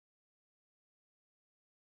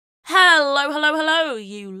Hello, hello, hello,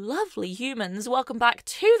 you lovely humans. Welcome back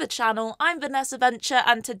to the channel. I'm Vanessa Venture,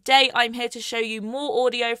 and today I'm here to show you more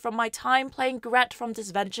audio from my time playing Grett from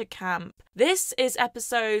Disventure Camp. This is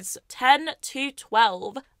episodes 10 to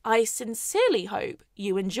 12. I sincerely hope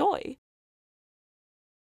you enjoy.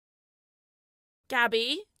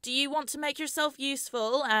 Gabby, do you want to make yourself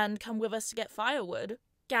useful and come with us to get firewood?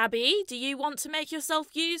 Gabby, do you want to make yourself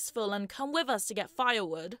useful and come with us to get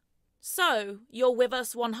firewood? So, you're with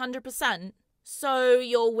us 100%? So,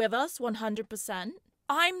 you're with us 100%?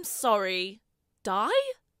 I'm sorry. Die?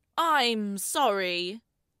 I'm sorry.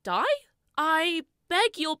 Die? I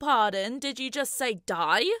beg your pardon, did you just say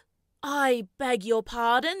die? I beg your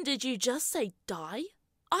pardon, did you just say die?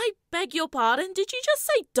 I beg your pardon, did you just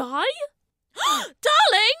say die?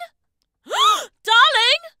 Darling!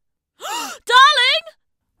 Darling! Darling!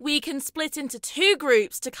 We can split into two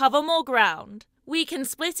groups to cover more ground. We can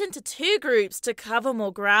split into two groups to cover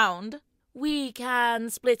more ground. We can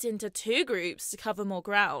split into two groups to cover more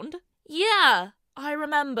ground. Yeah, I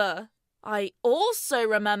remember. I also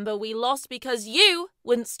remember we lost because you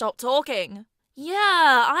wouldn't stop talking. Yeah,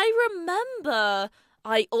 I remember.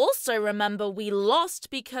 I also remember we lost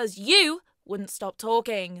because you wouldn't stop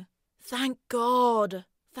talking. Thank God.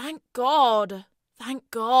 Thank God. Thank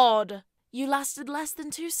God. You lasted less than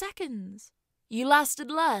 2 seconds. You lasted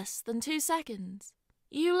less than 2 seconds.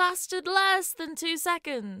 You lasted less than 2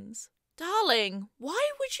 seconds. Darling,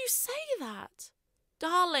 why would you say that?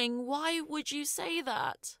 Darling, why would you say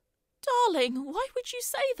that? Darling, why would you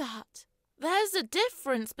say that? There's a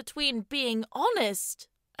difference between being honest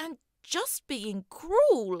and just being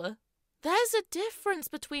cruel. There's a difference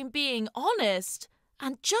between being honest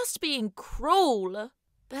and just being cruel.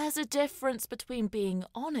 There's a difference between being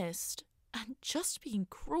honest and just being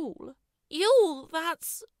cruel. Yule,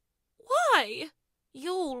 that's why.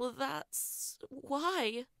 Yule, that's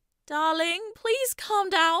why. Darling, please calm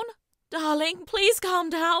down. Darling, please calm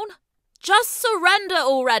down. Just surrender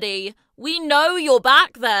already. We know you're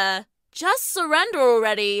back there. Just surrender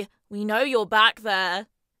already. We know you're back there.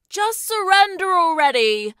 Just surrender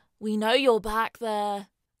already. We know you're back there.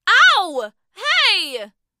 Ow!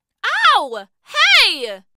 Hey! Ow!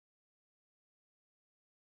 Hey!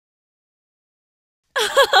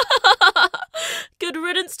 Good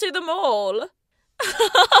riddance to them all.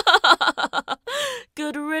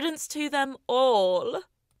 Good riddance to them all.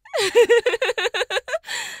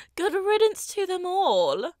 Good riddance to them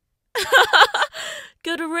all.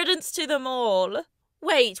 Good riddance to them all.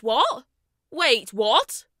 Wait, what? Wait,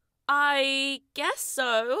 what? I guess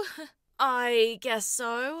so. I guess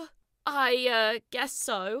so. I guess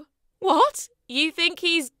so. What? You think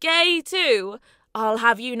he's gay too? I'll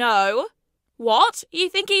have you know. What? You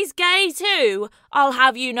think he's gay too? I'll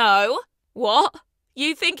have you know. What?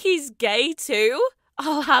 You think he's gay too?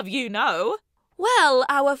 I'll have you know. Well,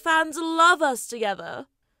 our fans love us together.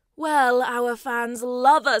 Well, our fans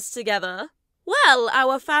love us together. Well,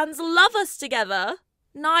 our fans love us together.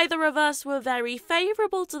 Neither of us were very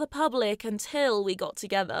favourable to the public until we got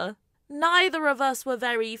together. Neither of us were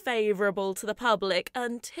very favourable to the public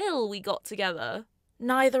until we got together.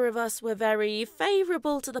 Neither of us were very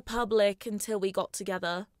favourable to the public until we got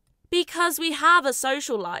together. Because we have a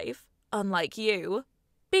social life, unlike you.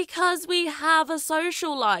 Because we have a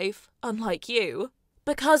social life, unlike you.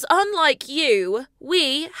 Because unlike you,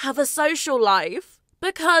 we have a social life.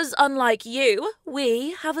 Because unlike you,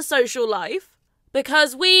 we have a social life.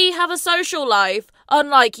 Because we have a social life,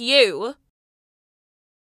 unlike you.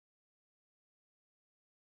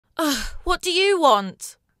 What do you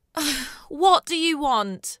want? What do you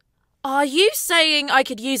want? Are you saying I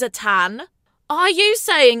could use a tan? Are you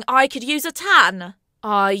saying I could use a tan?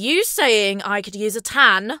 Are you saying I could use a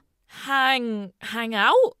tan? Hang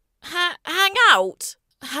out? Hang out?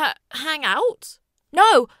 Hang out?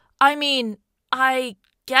 No, I mean, I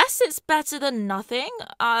guess it's better than nothing.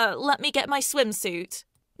 Let me get my swimsuit.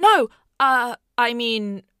 No, I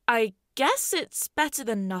mean, I guess it's better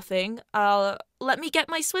than nothing. Let me get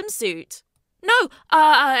my swimsuit. No,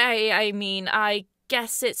 I mean, I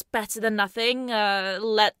guess it's better than nothing.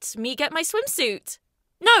 Let me get my swimsuit.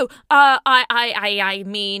 No, I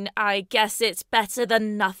mean, I guess it's better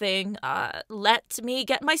than nothing. Let me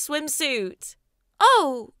get my swimsuit.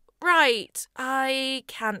 Oh, right. I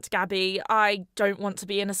can't, Gabby. I don't want to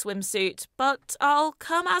be in a swimsuit, but I'll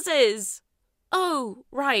come as is. Oh,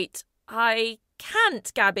 right. I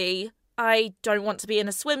can't, Gabby. I don't want to be in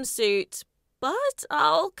a swimsuit, but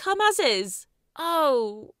I'll come as is.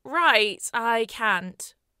 Oh, right, I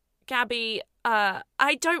can't. Gabby,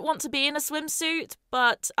 I don't want to be in a swimsuit,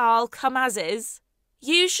 but I'll come as is.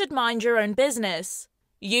 You should mind your own business.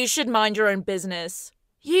 You should mind your own business.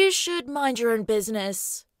 You should mind your own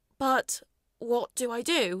business. But what do I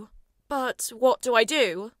do? But what do I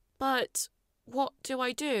do? But what do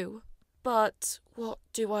I do? But what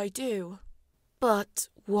do I do? But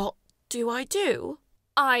what do I do?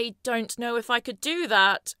 I don't know if I could do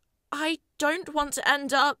that. I don't want to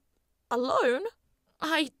end up alone.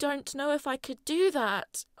 I don't know if I could do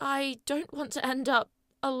that. I don't want to end up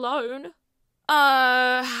alone.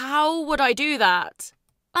 How would I do that?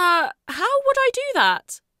 How would I do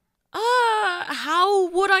that? How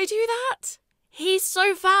would I do that? He's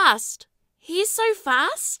so fast. He's so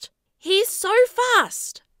fast. He's so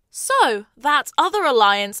fast. So, that other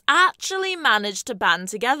alliance actually managed to band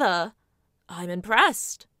together. I'm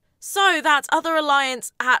impressed. So, that other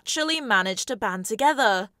alliance actually managed to band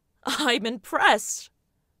together. I'm impressed.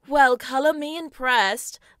 Well, colour me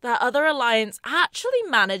impressed. That other alliance actually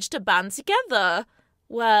managed to band together.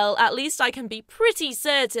 Well, at least I can be pretty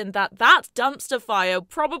certain that that dumpster fire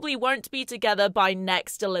probably won't be together by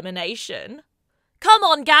next elimination. Come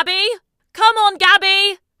on, Gabby! Come on,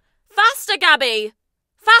 Gabby! Faster, Gabby!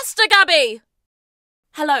 Faster, Gabby!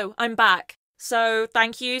 Hello, I'm back. So,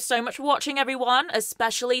 thank you so much for watching, everyone,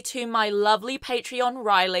 especially to my lovely Patreon,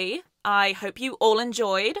 Riley. I hope you all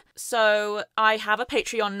enjoyed. So, I have a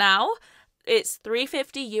Patreon now. It's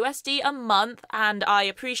 $3.50 USD a month, and I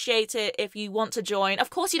appreciate it if you want to join.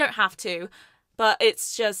 Of course, you don't have to, but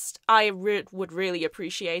it's just, I would really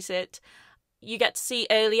appreciate it. You get to see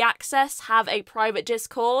early access, have a private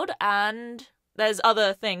Discord, and there's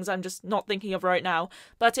other things I'm just not thinking of right now.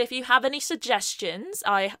 But if you have any suggestions,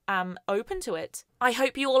 I am open to it. I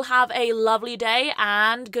hope you all have a lovely day,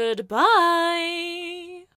 and goodbye!